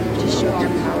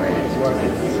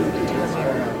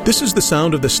This is the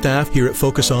sound of the staff here at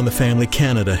Focus on the Family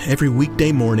Canada every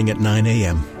weekday morning at 9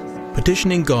 a.m.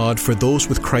 Petitioning God for those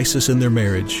with crisis in their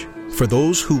marriage, for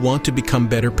those who want to become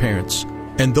better parents,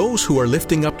 and those who are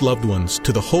lifting up loved ones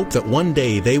to the hope that one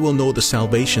day they will know the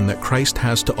salvation that Christ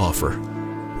has to offer.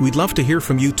 We'd love to hear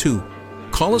from you too.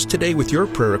 Call us today with your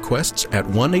prayer requests at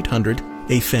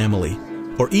 1-800-A-FAMILY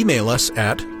or email us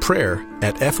at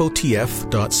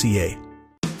prayer@fotf.ca.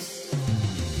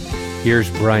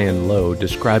 Here's Brian Lowe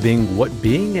describing what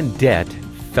being in debt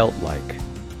felt like.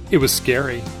 It was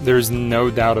scary. There's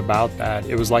no doubt about that.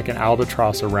 It was like an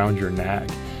albatross around your neck,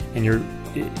 and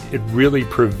it really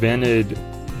prevented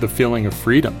the feeling of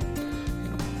freedom.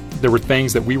 There were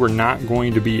things that we were not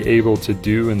going to be able to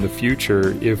do in the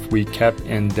future if we kept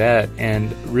in debt,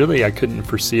 and really I couldn't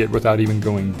foresee it without even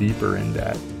going deeper in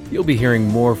debt. You'll be hearing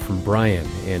more from Brian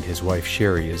and his wife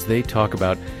Sherry as they talk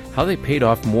about how they paid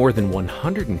off more than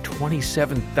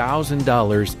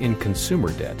 $127,000 in consumer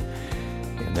debt.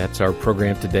 And that's our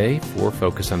program today for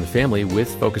Focus on the Family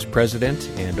with Focus President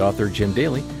and author Jim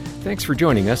Daly. Thanks for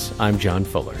joining us. I'm John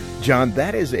Fuller. John,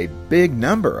 that is a big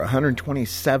number,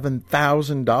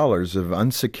 $127,000 of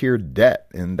unsecured debt,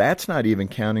 and that's not even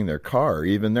counting their car or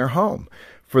even their home.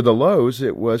 For the Lows,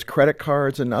 it was credit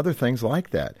cards and other things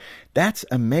like that. That's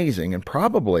amazing and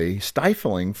probably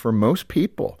stifling for most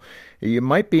people. You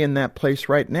might be in that place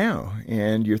right now,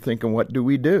 and you're thinking, what do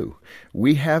we do?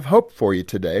 We have hope for you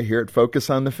today here at Focus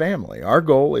on the Family. Our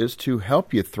goal is to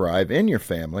help you thrive in your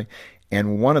family,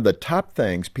 and one of the top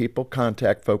things people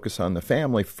contact Focus on the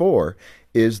Family for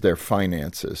is their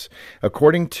finances.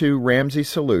 According to Ramsey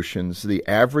Solutions, the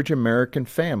average American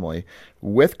family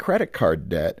with credit card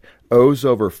debt owes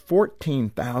over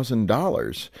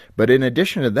 $14,000. But in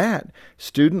addition to that,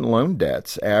 student loan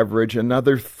debts average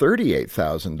another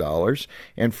 $38,000.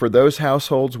 And for those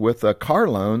households with a car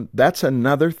loan, that's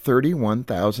another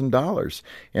 $31,000.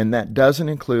 And that doesn't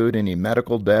include any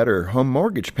medical debt or home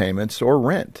mortgage payments or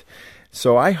rent.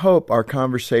 So I hope our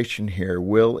conversation here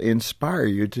will inspire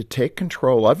you to take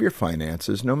control of your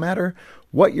finances no matter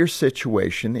what your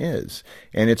situation is.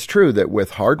 And it's true that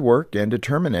with hard work and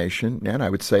determination, and I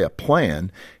would say a plan,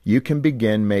 you can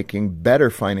begin making better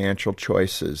financial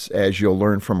choices, as you'll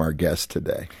learn from our guest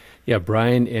today. Yeah,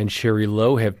 Brian and Sherry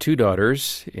Lowe have two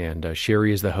daughters, and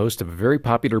Sherry is the host of a very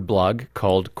popular blog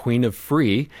called Queen of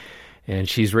Free. And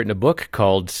she's written a book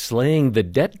called Slaying the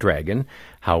Debt Dragon,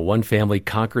 How One Family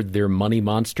Conquered Their Money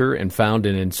Monster and Found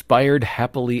an Inspired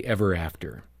Happily Ever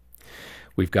After.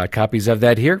 We've got copies of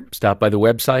that here. Stop by the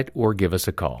website or give us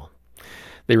a call.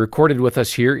 They recorded with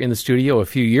us here in the studio a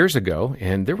few years ago,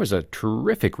 and there was a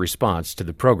terrific response to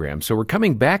the program. So we're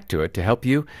coming back to it to help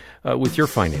you with your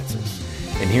finances.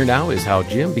 And here now is how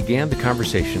Jim began the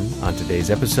conversation on today's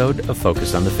episode of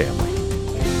Focus on the Family.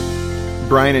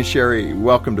 Brian and Sherry,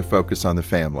 welcome to Focus on the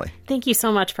Family. Thank you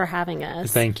so much for having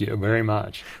us. Thank you very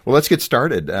much. Well, let's get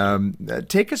started.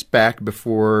 Take us back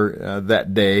before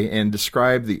that day and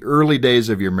describe the early days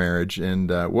of your marriage and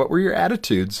what were your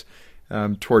attitudes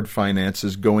toward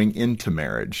finances going into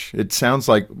marriage. It sounds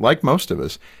like most of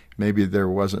us, maybe there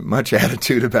wasn't much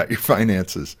attitude about your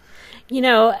finances. You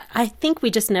know, I think we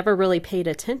just never really paid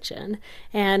attention,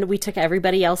 and we took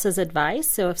everybody else's advice.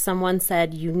 So if someone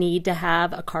said you need to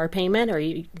have a car payment, or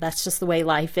that's just the way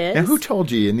life is. Now, who told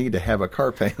you need to have a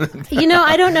car payment? You know,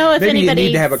 I don't know if maybe anybody you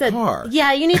need to have said, a car.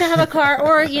 Yeah, you need to have a car,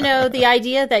 or, you know, the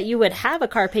idea that you would have a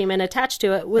car payment attached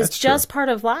to it was That's just true. part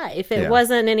of life. It Yeah.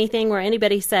 wasn't anything where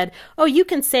anybody said, oh, you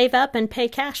can save up and pay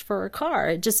cash for a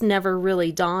car. It just never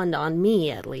really dawned on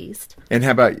me, at least. And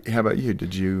how about you?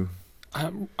 Did you?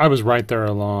 I was right there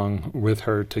along with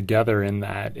her together in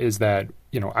that, is that,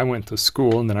 you know, I went to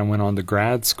school and then I went on to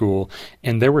grad school,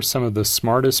 and there were some of the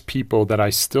smartest people that I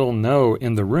still know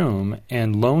in the room,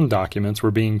 and loan documents were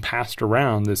being passed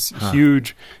around this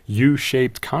huge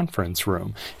U-shaped conference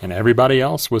room, and everybody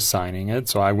else was signing it,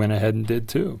 so I went ahead and did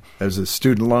too. As a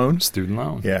student loan? Student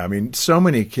loan. Yeah, I mean, so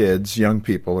many kids, young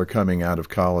people, are coming out of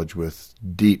college with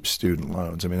deep student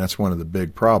loans. I mean, that's one of the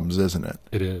big problems, isn't it?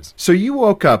 It is. So you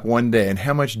woke up one day, and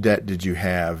how much debt did you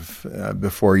have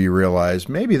before you realized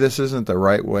maybe this isn't the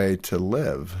right way to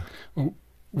live?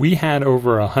 We had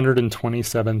over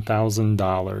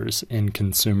 $127,000 in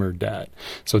consumer debt,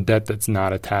 so debt that's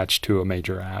not attached to a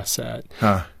major asset.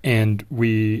 And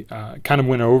we kind of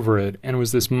went over it, and it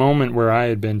was this moment where I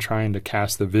had been trying to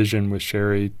cast the vision with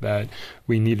Sherry that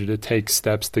we needed to take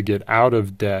steps to get out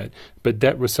of debt, but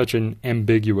debt was such an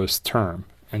ambiguous term.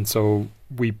 And so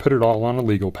we put it all on a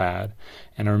legal pad,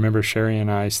 and I remember Sherry and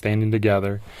I standing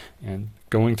together and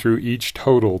going through each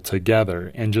total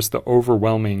together, and just the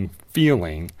overwhelming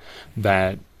feeling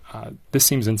that this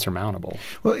seems insurmountable.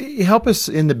 Well, help us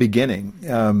in the beginning.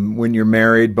 When you're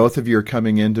married, both of you are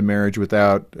coming into marriage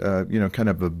without, kind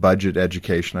of a budget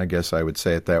education, I guess I would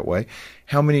say it that way.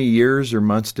 How many years or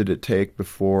months did it take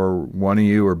before one of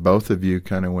you or both of you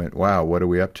kind of went, wow, what are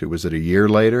we up to? Was it a year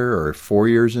later or 4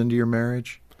 years into your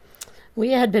marriage?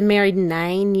 We had been married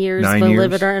 9 years,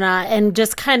 believe it or not, and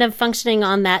just kind of functioning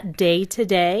on that day to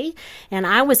day. And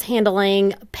I was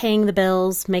handling paying the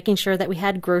bills, making sure that we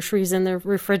had groceries in the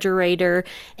refrigerator,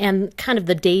 and kind of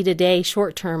the day-to-day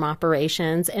short-term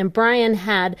operations. And Brian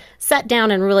had sat down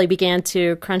and really began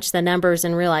to crunch the numbers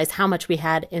and realize how much we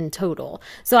had in total.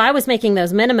 So I was making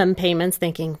those minimum payments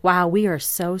thinking, wow, we are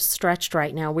so stretched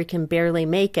right now. We can barely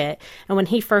make it. And when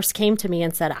he first came to me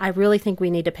and said, I really think we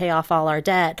need to pay off all our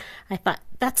debt, I thought,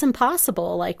 that's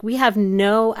impossible. Like, we have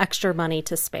no extra money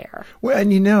to spare. Well,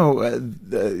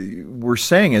 and we're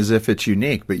saying as if it's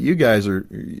unique, but you guys are,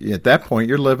 at that point,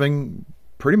 you're living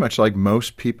pretty much like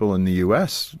most people in the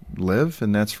U.S. live,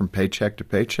 and that's from paycheck to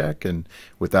paycheck and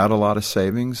without a lot of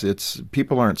savings.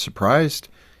 People aren't surprised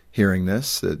hearing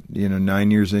this, that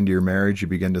 9 years into your marriage, you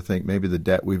begin to think maybe the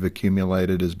debt we've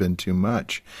accumulated has been too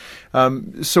much.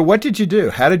 So what did you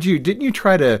do? Didn't you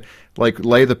try to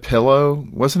lay the pillow?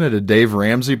 Wasn't it a Dave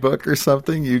Ramsey book or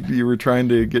something? You were trying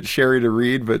to get Sherry to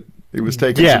read, but it was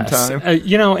taking some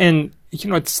time.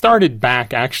 It started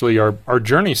back, actually, our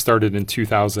journey started in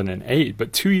 2008,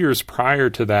 but 2 years prior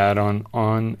to that,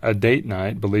 on a date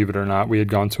night, believe it or not, we had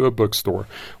gone to a bookstore.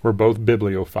 We're both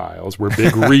bibliophiles. We're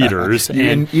big readers.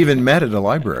 And even met at a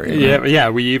library. Right? Yeah,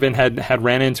 we even had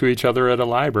ran into each other at a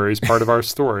library as part of our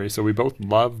story. So we both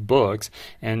love books,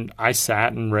 and I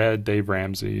sat and read Dave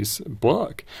Ramsey's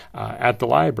book at the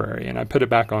library, and I put it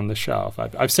back on the shelf.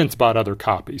 I've since bought other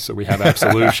copies, so we have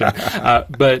absolution.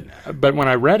 But when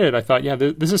I read it, I thought,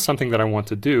 this is something that I want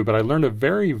to do. But I learned a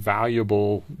very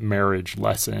valuable marriage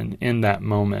lesson in that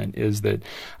moment, is that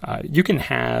you can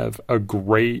have a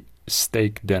great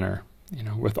steak dinner,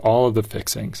 with all of the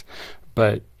fixings.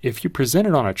 But if you present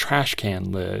it on a trash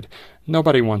can lid,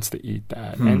 nobody wants to eat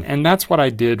that. And that's what I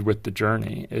did with the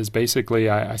journey, is basically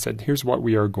I said, here's what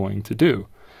we are going to do.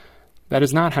 That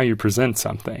is not how you present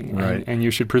something. Right. And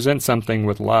you should present something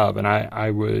with love. And I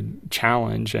would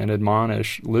challenge and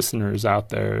admonish listeners out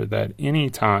there that any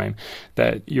time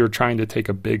that you're trying to take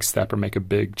a big step or make a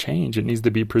big change, it needs to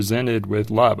be presented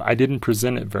with love. I didn't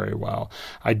present it very well.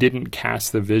 I didn't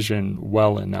cast the vision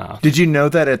well enough. Did you know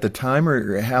that at the time,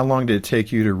 or how long did it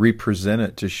take you to represent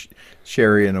it to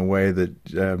Sherry in a way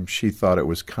that she thought it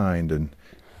was kind and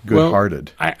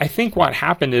good-hearted? Well, I think what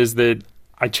happened is that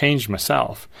I changed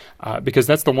myself, because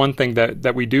that's the one thing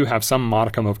that we do have some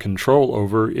modicum of control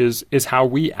over is how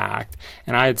we act.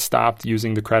 And I had stopped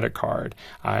using the credit card.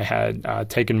 I had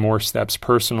taken more steps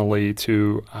personally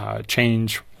to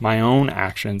change my own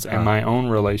actions and my own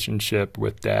relationship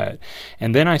with debt.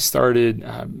 And then I started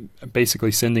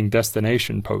basically sending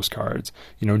destination postcards,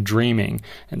 dreaming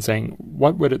and saying,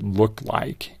 what would it look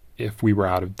like if we were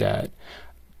out of debt?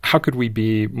 How could we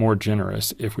be more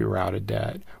generous if we were out of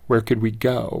debt? Where could we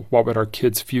go? What would our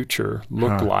kids' future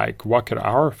look like? What could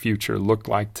our future look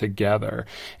like together?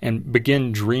 And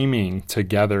begin dreaming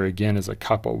together again as a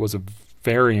couple was a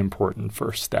very important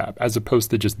first step, as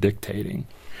opposed to just dictating.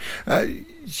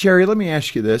 Sherry, let me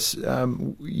ask you this.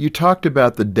 You talked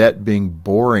about the debt being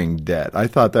boring debt. I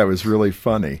thought that was really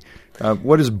funny.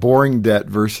 What is boring debt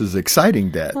versus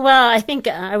exciting debt? Well, I think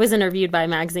I was interviewed by a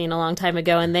magazine a long time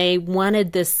ago, and they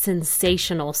wanted this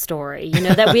sensational story,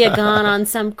 that we had gone on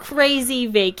some crazy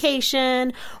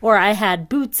vacation, or I had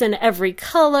boots in every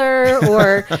color,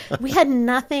 or we had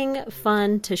nothing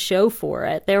fun to show for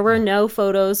it. There were no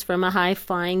photos from a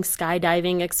high-flying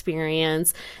skydiving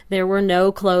experience. There were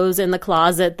no clothes in the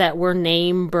closet that were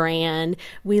name brand.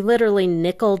 We literally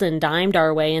nickeled and dimed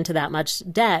our way into that much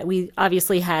debt. We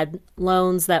obviously had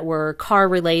loans that were car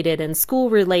related and school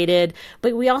related,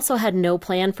 but we also had no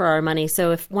plan for our money.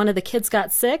 So if one of the kids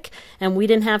got sick and we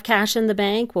didn't have cash in the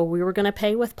bank, well, we were going to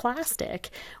pay with plastic.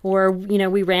 Or,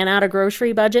 we ran out of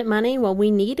grocery budget money. Well,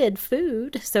 we needed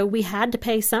food, so we had to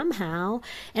pay somehow.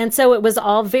 And so it was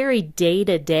all very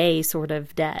day-to-day sort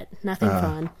of debt. Nothing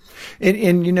fun.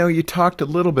 And you talked a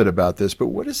little bit about this, but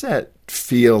what does that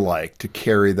feel like to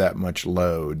carry that much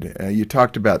load? You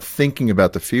talked about thinking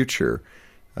about the future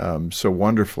so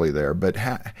wonderfully there, but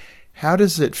how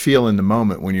does it feel in the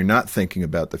moment when you're not thinking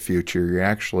about the future? You're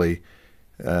actually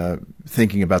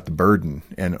thinking about the burden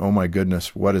and, oh my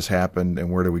goodness, what has happened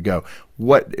and where do we go?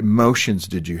 What emotions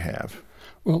did you have?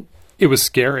 Well, it was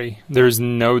scary. There's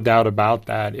no doubt about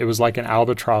that. It was like an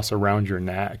albatross around your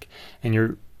neck,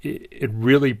 and it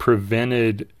really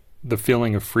prevented the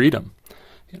feeling of freedom.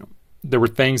 there were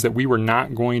things that we were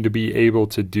not going to be able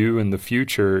to do in the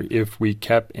future if we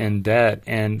kept in debt.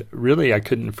 And really, I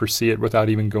couldn't foresee it without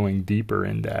even going deeper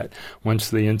in debt. Once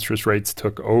the interest rates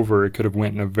took over, it could have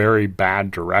went in a very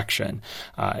bad direction.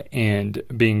 And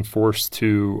being forced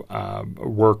to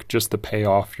work just to pay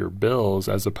off your bills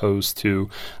as opposed to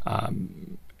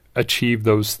achieve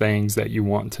those things that you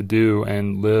want to do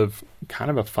and live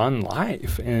kind of a fun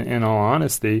life, in all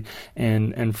honesty,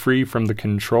 and free from the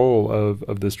control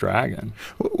of this dragon.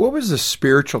 What was the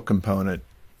spiritual component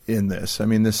in this? I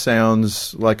mean, this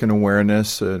sounds like an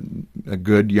awareness, a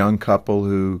good young couple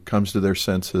who comes to their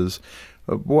senses.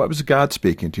 What was God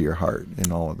speaking to your heart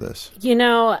in all of this?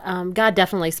 God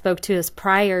definitely spoke to us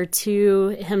prior to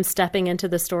him stepping into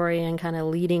the story and kind of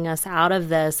leading us out of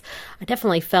this. I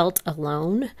definitely felt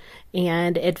alone,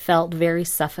 and it felt very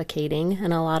suffocating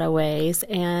in a lot of ways.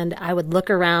 And I would look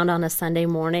around on a Sunday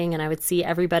morning and I would see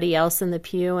everybody else in the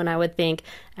pew, and I would think,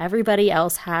 everybody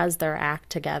else has their act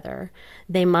together.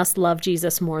 They must love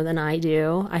Jesus more than I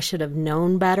do. I should have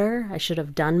known better. I should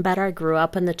have done better. I grew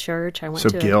up in the church. I went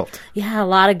to guilt. A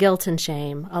lot of guilt and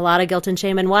shame.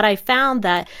 And what I found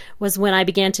that was when I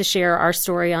began to share our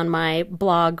story on my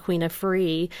blog, Queen of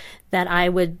Free, that I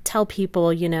would tell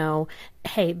people,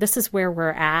 hey, this is where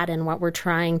we're at and what we're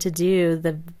trying to do.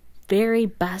 The very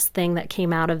best thing that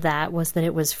came out of that was that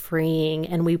it was freeing,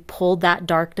 and we pulled that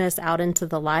darkness out into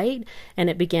the light, and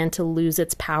it began to lose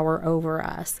its power over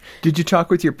us. Did you talk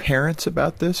with your parents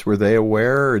about this? Were they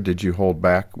aware, or did you hold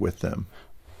back with them?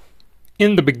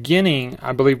 In the beginning,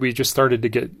 I believe we just started to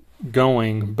get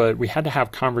going, but we had to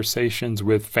have conversations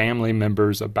with family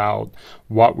members about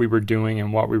what we were doing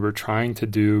and what we were trying to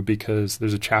do, because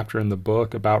there's a chapter in the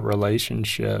book about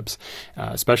relationships,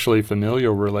 especially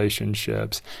familial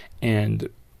relationships, and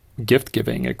gift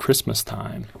giving at Christmas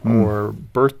time or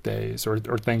birthdays or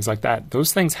things like that.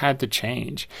 Those things had to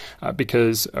change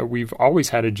because we've always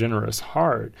had a generous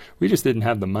heart. We just didn't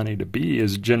have the money to be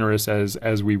as generous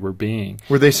as we were being.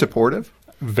 Were they supportive?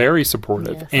 Very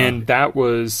supportive. Yes. And that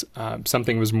was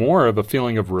something was more of a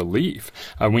feeling of relief.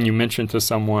 When you mentioned to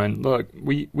someone, look,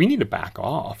 we need to back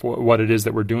off what it is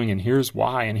that we're doing, and here's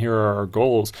why, and here are our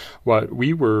goals. What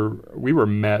we were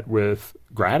met with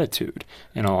gratitude,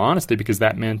 in all honesty, because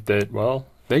that meant that, well,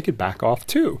 they could back off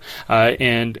too.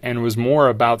 And it was more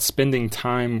about spending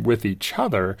time with each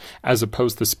other as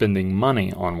opposed to spending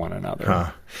money on one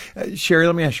another. Sherry,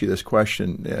 let me ask you this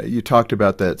question. You talked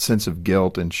about that sense of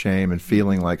guilt and shame and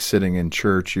feeling like sitting in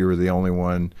church, you were the only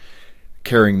one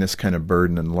carrying this kind of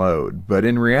burden and load. But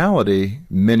in reality,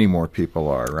 many more people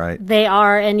are, right? They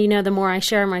are. And, the more I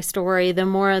share my story, the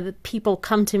more the people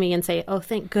come to me and say, oh,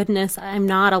 thank goodness I'm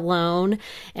not alone.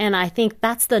 And I think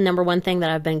that's the number one thing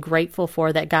that I've been grateful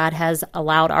for, that God has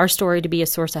allowed our story to be a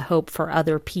source of hope for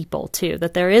other people, too,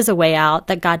 that there is a way out,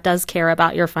 that God does care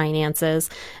about your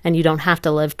finances, and you don't have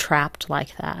to live trapped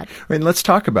like that. I mean, let's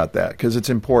talk about that, because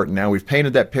it's important. Now, we've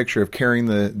painted that picture of carrying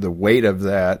the weight of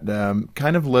that,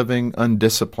 kind of living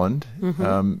undisciplined,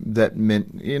 that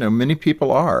many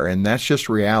people are, and that's just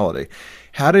reality.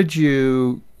 How did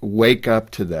you wake up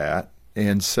to that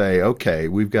and say, okay,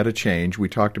 we've got to change? We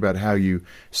talked about how you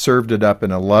served it up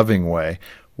in a loving way.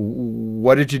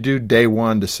 What did you do day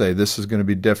one to say this is going to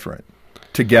be different?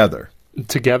 Together,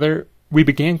 we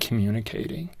began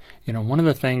communicating. One of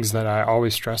the things that I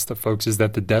always stress to folks is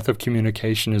that the death of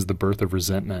communication is the birth of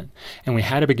resentment. And we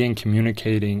had to begin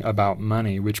communicating about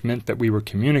money, which meant that we were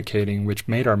communicating, which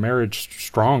made our marriage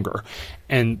stronger.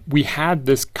 And we had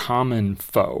this common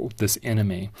foe, this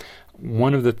enemy.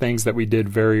 One of the things that we did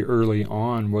very early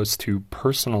on was to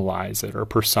personalize it or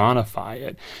personify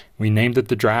it. We named it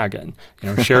the Dragon.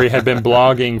 Sherry had been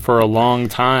blogging for a long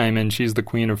time, and she's the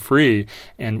Queen of Free,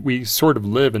 and we sort of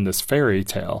live in this fairy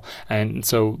tale. And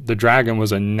so the Dragon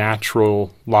was a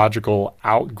natural, logical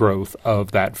outgrowth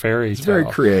of that fairy tale. It's very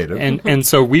creative. And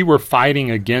so we were fighting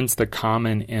against the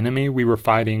common enemy. We were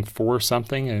fighting for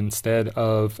something instead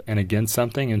of, and against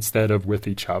something instead of with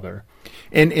each other.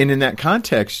 And in that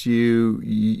context,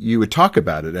 you would talk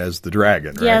about it as the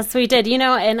Dragon, right? Yes, we did.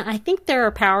 And I think there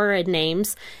are power in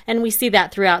names, and we see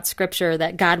that throughout Scripture,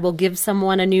 that God will give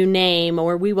someone a new name,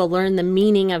 or we will learn the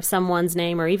meaning of someone's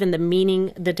name, or even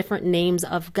the different names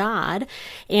of God.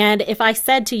 And if I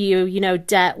said to you,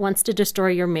 debt wants to destroy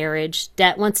your marriage,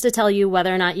 debt wants to tell you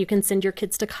whether or not you can send your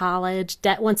kids to college,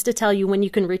 debt wants to tell you when you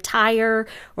can retire,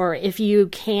 or if you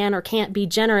can or can't be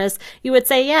generous, you would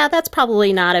say, yeah, that's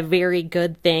probably not a very very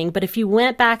good thing. But if you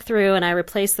went back through and I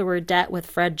replaced the word debt with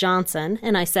Fred Johnson,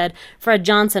 and I said, Fred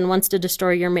Johnson wants to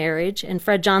destroy your marriage, and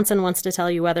Fred Johnson wants to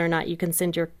tell you whether or not you can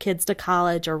send your kids to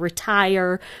college or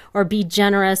retire or be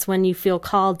generous when you feel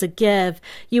called to give,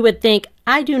 you would think,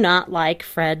 I do not like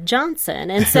Fred Johnson.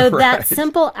 And so Right. that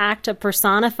simple act of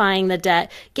personifying the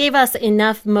debt gave us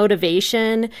enough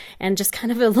motivation and just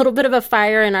kind of a little bit of a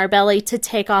fire in our belly to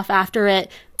take off after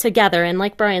it together. And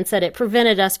like Brian said, it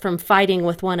prevented us from fighting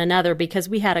with one another because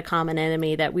we had a common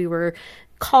enemy that we were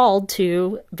called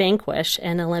to vanquish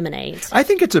and eliminate. I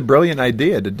think it's a brilliant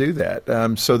idea to do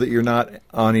that so that you're not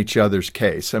on each other's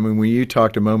case. I mean, when you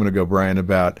talked a moment ago, Brian,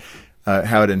 about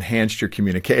how it enhanced your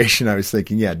communication, I was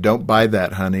thinking, yeah, don't buy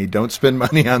that, honey. Don't spend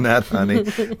money on that, honey.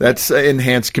 That's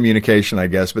enhanced communication, I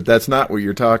guess, but that's not what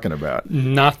you're talking about.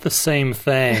 Not the same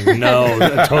thing. No,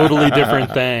 a totally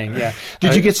different thing. Yeah.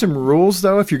 Did you get some rules,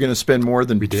 though? If you're going to spend more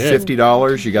than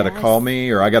 $50, you got to call me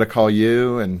or I got to call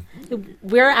you? And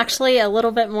we're actually a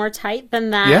little bit more tight than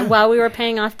that. Yeah. While we were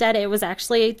paying off debt, it was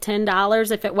actually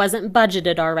 $10 if it wasn't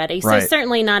budgeted already. So Right.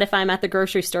 certainly not if I'm at the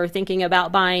grocery store thinking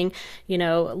about buying,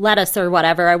 lettuce or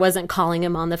whatever. I wasn't calling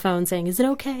him on the phone saying, is it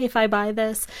okay if I buy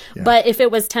this? Yeah. But if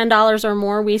it was $10 or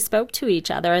more, we spoke to each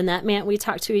other, and that meant we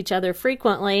talked to each other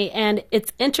frequently. And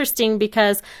it's interesting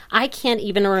because I can't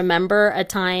even remember a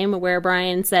time where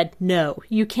Brian said, no,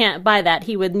 you can't buy that.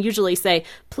 He would usually say,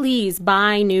 please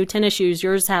buy new tennis shoes.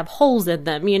 Yours have holes in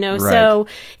them, Right. So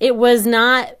it was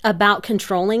not about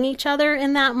controlling each other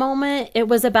in that moment. It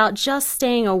was about just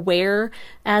staying aware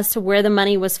as to where the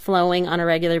money was flowing on a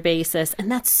regular basis.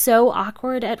 And that's so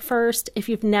awkward at first. If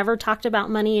you've never talked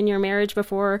about money in your marriage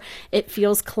before, it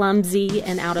feels clumsy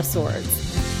and out of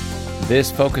sorts.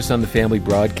 This Focus on the Family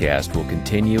broadcast will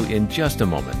continue in just a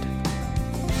moment.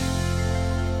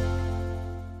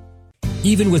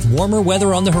 Even with warmer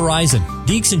weather on the horizon,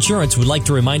 Deeks Insurance would like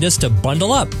to remind us to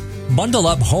bundle up. Bundle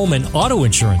up home and auto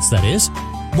insurance, that is.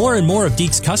 More and more of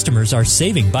Deeks customers are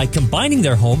saving by combining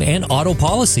their home and auto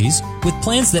policies with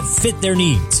plans that fit their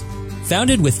needs.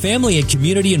 Founded with family and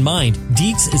community in mind,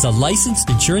 Deeks is a licensed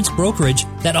insurance brokerage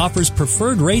that offers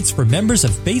preferred rates for members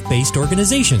of faith-based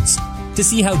organizations. To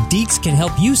see how Deeks can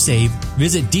help you save,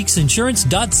 visit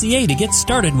deeksinsurance.ca to get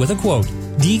started with a quote.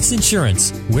 Deeks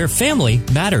Insurance, where family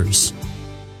matters.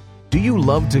 Do you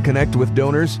love to connect with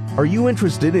donors? Are you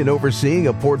interested in overseeing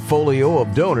a portfolio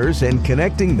of donors and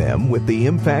connecting them with the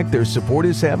impact their support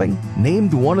is having?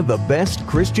 Named one of the best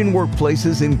Christian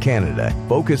workplaces in Canada,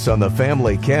 Focus on the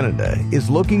Family Canada is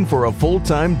looking for a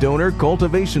full-time donor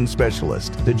cultivation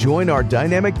specialist to join our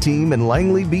dynamic team in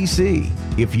Langley, BC.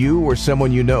 If you or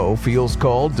someone you know feels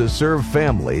called to serve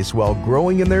families while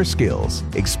growing in their skills,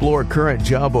 explore current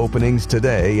job openings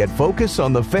today at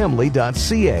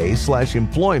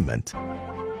focusonthefamily.ca/employment.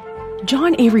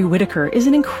 John Avery Whitaker is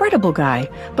an incredible guy,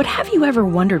 but have you ever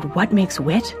wondered what makes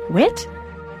wit, wit?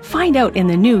 Find out in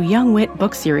the new Young Wit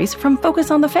book series from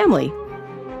Focus on the Family.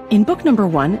 In book number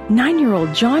 1,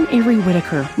 9-year-old John Avery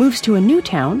Whitaker moves to a new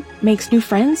town, makes new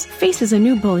friends, faces a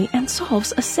new bully, and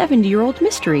solves a 70-year-old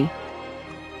mystery.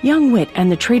 Young Wit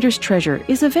and the Trader's Treasure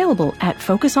is available at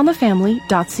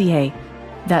focusonthefamily.ca.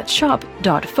 That's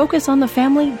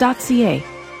shop.focusonthefamily.ca.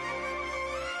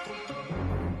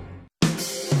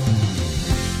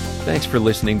 Thanks for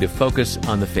listening to Focus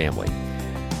on the Family.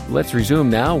 Let's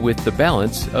resume now with the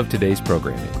balance of today's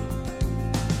programming.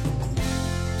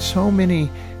 So many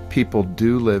people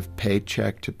do live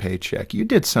paycheck to paycheck. You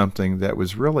did something that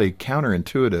was really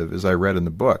counterintuitive, as I read in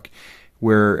the book,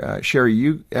 where, Sherry,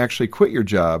 you actually quit your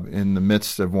job in the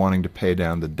midst of wanting to pay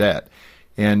down the debt.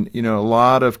 And, a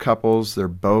lot of couples, they're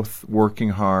both working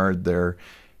hard, they're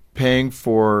paying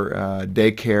for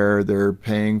daycare, they're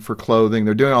paying for clothing,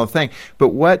 they're doing all the things.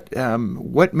 But what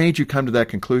made you come to that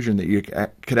conclusion that you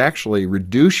could actually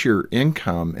reduce your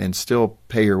income and still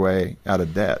pay your way out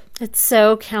of debt? It's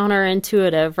so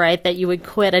counterintuitive, right, that you would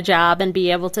quit a job and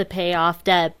be able to pay off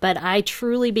debt. But I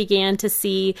truly began to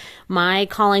see my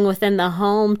calling within the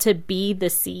home to be the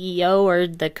CEO or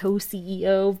the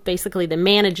co-CEO, basically the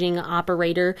managing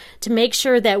operator, to make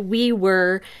sure that we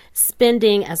were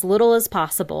spending as little as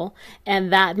possible.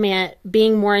 And that meant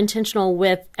being more intentional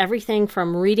with everything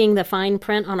from reading the fine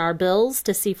print on our bills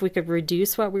to see if we could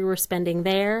reduce what we were spending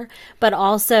there, but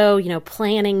also,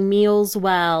 planning meals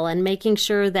well and making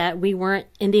sure that we weren't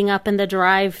ending up in the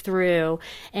drive-through,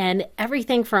 and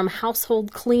everything from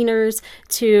household cleaners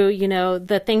to,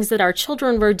 the things that our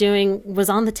children were doing was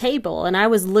on the table. And I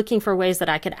was looking for ways that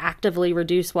I could actively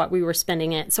reduce what we were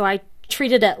spending it. So I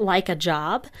treated it like a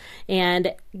job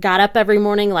and got up every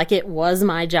morning like it was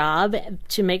my job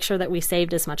to make sure that we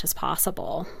saved as much as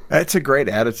possible. That's a great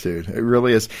attitude. It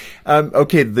really is.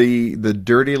 Okay, the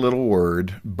dirty little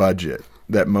word, budget,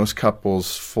 that most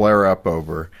couples flare up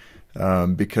over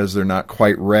because they're not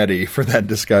quite ready for that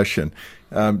discussion.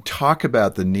 Talk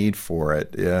about the need for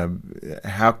it.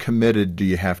 How committed do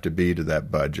you have to be to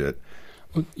that budget?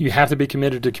 You have to be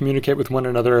committed to communicate with one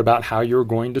another about how you're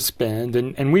going to spend.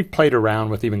 And we've played around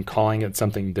with even calling it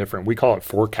something different. We call it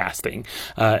forecasting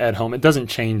at home. It doesn't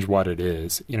change what it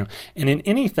is, And in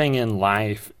anything in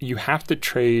life, you have to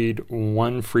trade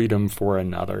one freedom for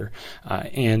another.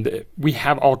 And we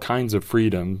have all kinds of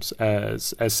freedoms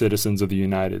as citizens of the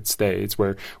United States,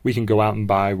 where we can go out and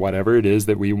buy whatever it is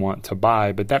that we want to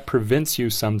buy, but that prevents you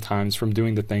sometimes from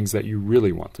doing the things that you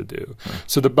really want to do.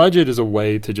 So the budget is a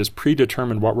way to just predetermine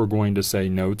what we're going to say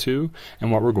no to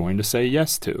and what we're going to say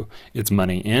yes to. It's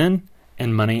money in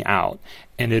and money out.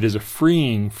 And it is a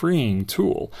freeing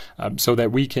tool so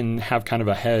that we can have kind of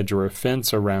a hedge or a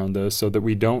fence around us so that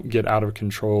we don't get out of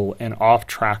control and off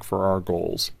track for our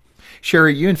goals.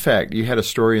 Sherry, you had a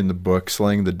story in the book,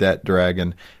 Slaying the Debt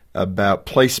Dragon, about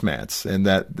placemats, and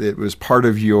that it was part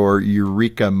of your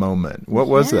eureka moment. What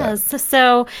was that?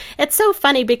 So it's so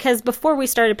funny because before we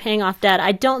started paying off debt,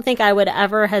 I don't think I would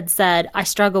ever had said, I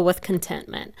struggle with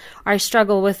contentment or I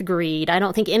struggle with greed. I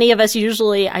don't think any of us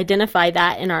usually identify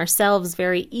that in ourselves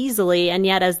very easily. And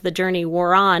yet as the journey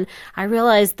wore on, I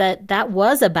realized that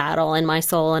was a battle in my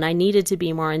soul and I needed to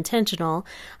be more intentional.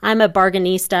 I'm a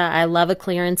bargainista. I love a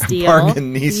clearance deal.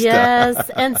 Bargainista.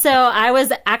 Yes. And so I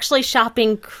was actually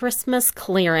shopping Christmas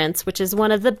clearance, which is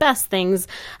one of the best things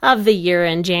of the year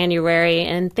in January,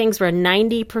 and things were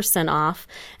 90% off.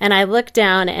 And I looked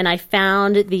down and I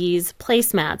found these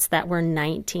placemats that were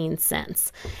 19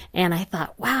 cents. And I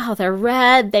thought, wow, they're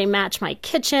red. They match my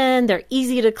kitchen. They're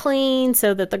easy to clean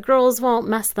so that the girls won't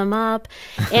mess them up.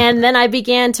 And then I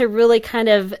began to really kind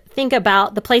of think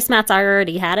about the placemats I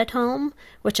already had at home,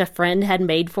 which a friend had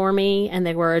made for me, and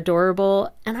they were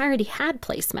adorable. And I already had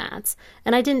placemats,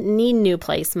 and I didn't need new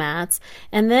placemats.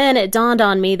 And then it dawned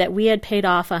on me that we had paid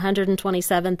off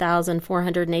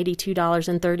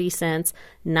 $127,482.30,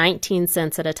 19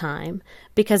 cents at a time,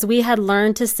 because we had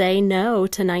learned to say no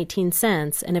to 19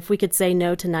 cents. And if we could say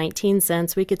no to 19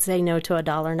 cents, we could say no to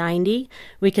 $1.90.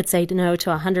 We could say no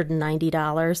to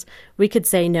 $190. We could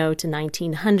say no to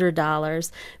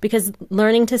 $1,900, because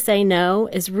learning to say no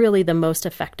is really the most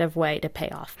effective way to pay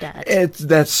off debt.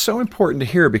 That's so important to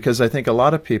hear, because I think a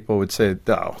lot of people would say,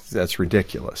 oh, that's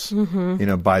ridiculous.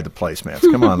 Buy the placemats.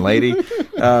 Come on, lady.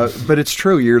 But it's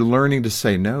true. You're learning to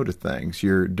say no to things.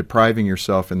 You're depriving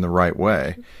yourself in the right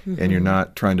way, and you're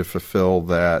not trying to fulfill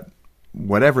that,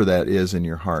 whatever that is in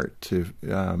your heart, to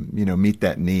meet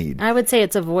that need. I would say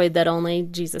it's a void that only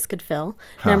Jesus could fill,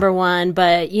 number one.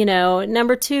 But,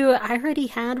 number two, I already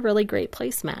had really great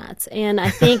placemats. And I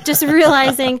think just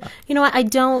realizing, what, I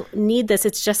don't need this.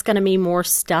 It's just going to be more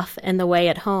stuff in the way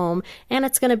at home, and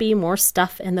it's going to be more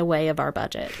stuff in the way of our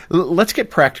budget. Let's get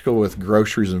practical with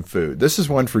groceries and food. This is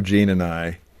one for Jean and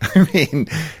I. I mean,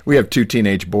 we have 2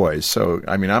 teenage boys, so,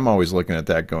 I'm always looking at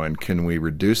that going, can we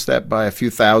reduce that by a few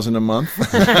thousand a month?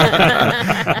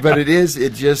 But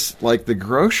it just, like, the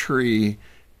grocery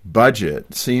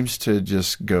budget seems to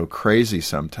just go crazy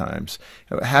sometimes.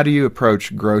 How do you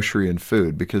approach grocery and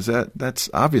food? Because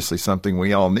that's obviously something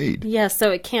we all need. Yes,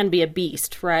 so it can be a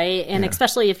beast, right? And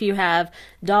especially if you have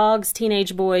dogs,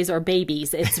 teenage boys, or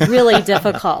babies, it's really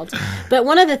difficult. But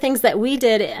one of the things that we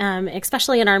did,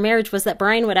 especially in our marriage, was that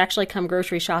Brian would actually come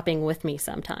grocery shopping with me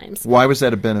sometimes. Why was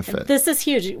that a benefit? This is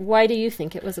huge. Why do you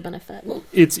think it was a benefit?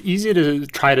 It's easy to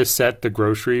try to set the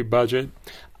grocery budget,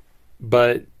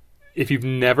 but if you've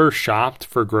never shopped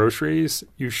for groceries,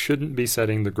 you shouldn't be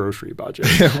setting the grocery budget.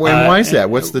 Why is that?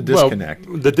 What's the disconnect?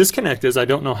 Well, the disconnect is I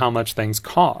don't know how much things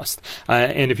cost.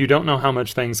 And if you don't know how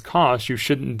much things cost, you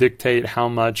shouldn't dictate how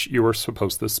much you were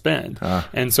supposed to spend.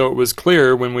 And so it was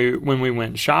clear when we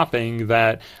went shopping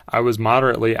that I was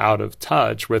moderately out of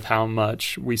touch with how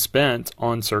much we spent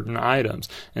on certain items.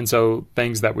 And so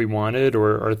things that we wanted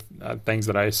or things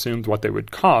that I assumed what they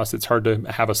would cost, it's hard to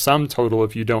have a sum total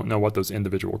if you don't know what those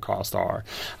individual costs are.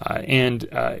 And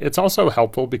it's also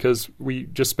helpful because we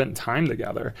just spent time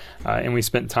together. And we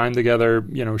spent time together,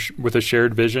 with a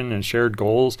shared vision and shared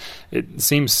goals. It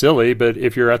seems silly, but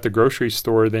if you're at the grocery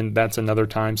store, then that's another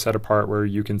time set apart where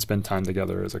you can spend time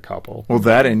together as a couple. Well,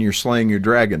 that and you're slaying your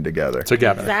dragon together.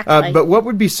 Exactly. But what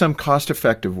would be some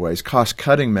cost-effective ways,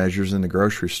 cost-cutting measures in the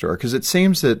grocery store? Because it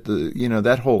seems that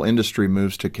that whole industry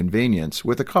moves to convenience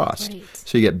with a cost. Right.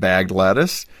 So you get bagged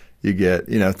lettuce. You get,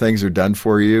 things are done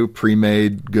for you,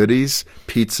 pre-made goodies,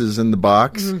 pizzas in the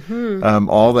box,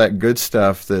 all that good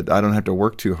stuff that I don't have to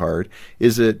work too hard.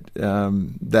 Is it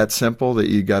that simple that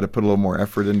you got to put a little more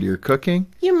effort into your cooking?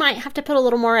 You might have to put a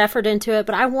little more effort into it,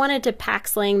 but I wanted to pack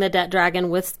Slaying the Debt Dragon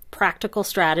with practical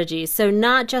strategies. So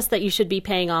not just that you should be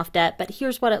paying off debt, but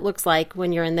here's what it looks like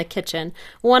when you're in the kitchen.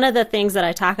 One of the things that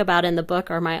I talk about in the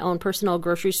book are my own personal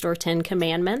grocery store 10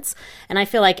 commandments. And I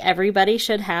feel like everybody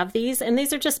should have these. And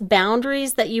these are just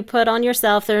boundaries that you put on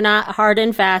yourself. They're not hard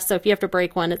and fast. So if you have to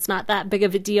break one, it's not that big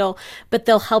of a deal, but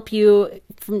they'll help you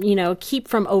keep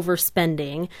from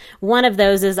overspending. One of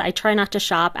those is I try not to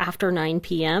shop after 9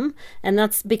 p.m. And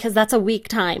that's because that's a weak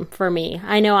time for me.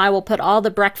 I know I will put all the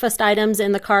breakfast items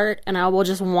in the cart and I will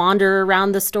just wander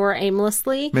around the store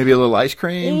aimlessly. Maybe a little ice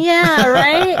cream. Yeah,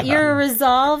 right? Your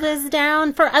resolve is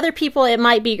down. For other people, it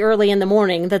might be early in the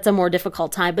morning. That's a more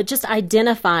difficult time, but just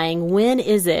identifying when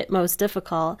is it most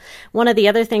difficult. One of the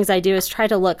other things I do is try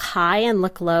to look high and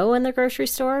look low in the grocery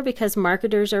store because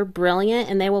marketers are brilliant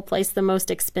and they will place the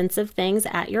most expensive things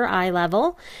at your eye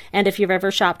level. And if you've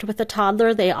ever shopped with a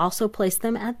toddler, they also place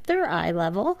them at their eye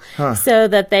level so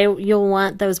that you'll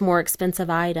want those more expensive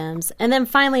items. And then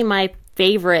finally, my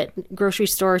favorite grocery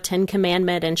store 10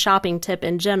 commandment and shopping tip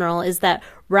in general is that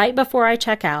right before I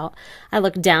check out, I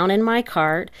look down in my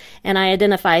cart and I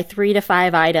identify 3 to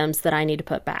 5 items that I need to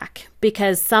put back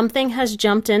because something has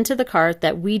jumped into the cart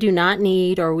that we do not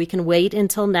need or we can wait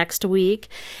until next week.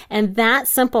 And that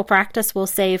simple practice will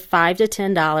save $5 to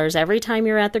 $10 every time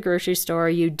you're at the grocery store.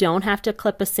 You don't have to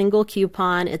clip a single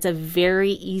coupon. It's a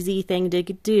very easy thing to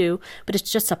do, but it's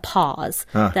just a pause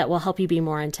that will help you be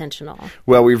more intentional.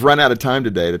 Well, we've run out of time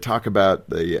today to talk about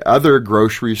the other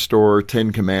grocery store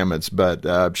 10 commandments, but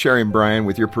Sherry and Brian,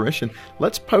 with your permission,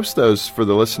 let's post those for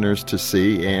the listeners to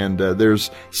see. And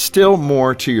there's still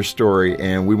more to your story,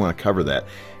 and we want to cover that.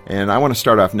 And I want to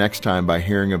start off next time by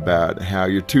hearing about how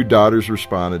your 2 daughters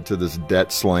responded to this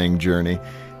debt-slaying journey.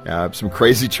 Some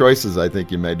crazy choices I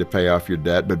think you made to pay off your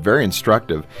debt, but very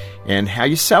instructive, and how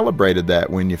you celebrated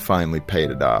that when you finally paid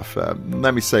it off.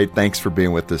 Let me say thanks for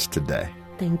being with us today.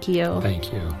 Thank you.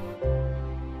 Thank you.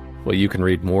 Well, you can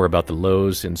read more about the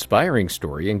Lowe's inspiring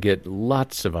story and get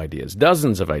lots of ideas,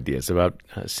 dozens of ideas about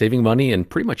saving money in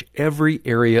pretty much every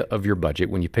area of your budget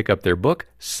when you pick up their book,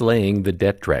 Slaying the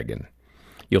Debt Dragon.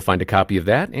 You'll find a copy of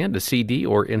that and a CD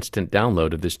or instant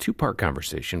download of this 2-part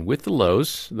conversation with the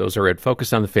Lowe's. Those are at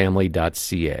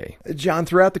focusonthefamily.ca. John,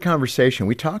 throughout the conversation,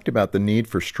 we talked about the need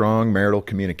for strong marital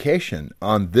communication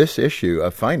on this issue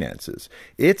of finances.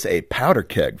 It's a powder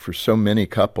keg for so many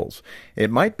couples.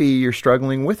 It might be you're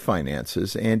struggling with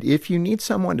finances, and if you need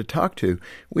someone to talk to,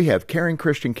 we have caring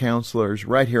Christian counselors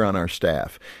right here on our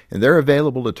staff, and they're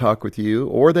available to talk with you,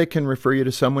 or they can refer you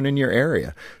to someone in your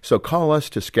area. So call us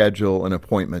to schedule an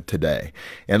appointment today.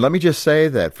 And let me just say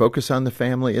that Focus on the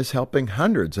Family is helping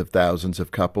hundreds of thousands of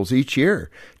couples each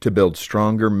year to build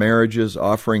stronger marriages,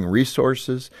 offering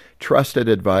resources, trusted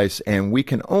advice, and we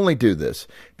can only do this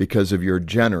because of your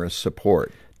generous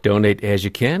support. Donate as you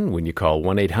can when you call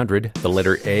 1-800, the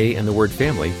letter A and the word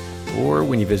family, or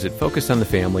when you visit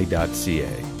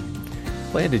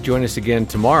focusonthefamily.ca. Plan to join us again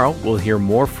tomorrow. We'll hear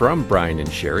more from Brian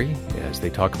and Sherry as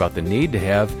they talk about the need to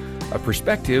have a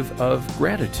perspective of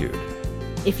gratitude.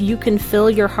 If you can fill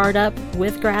your heart up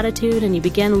with gratitude and you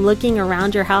begin looking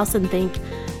around your house and think,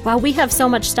 wow, we have so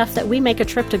much stuff that we make a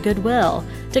trip to Goodwill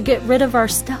to get rid of our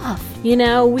stuff.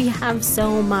 We have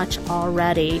so much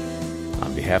already.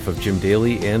 On behalf of Jim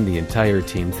Daly and the entire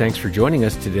team, thanks for joining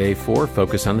us today for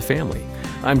Focus on the Family.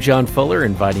 I'm John Fuller,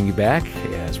 inviting you back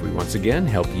as we once again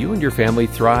help you and your family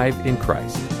thrive in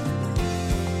Christ.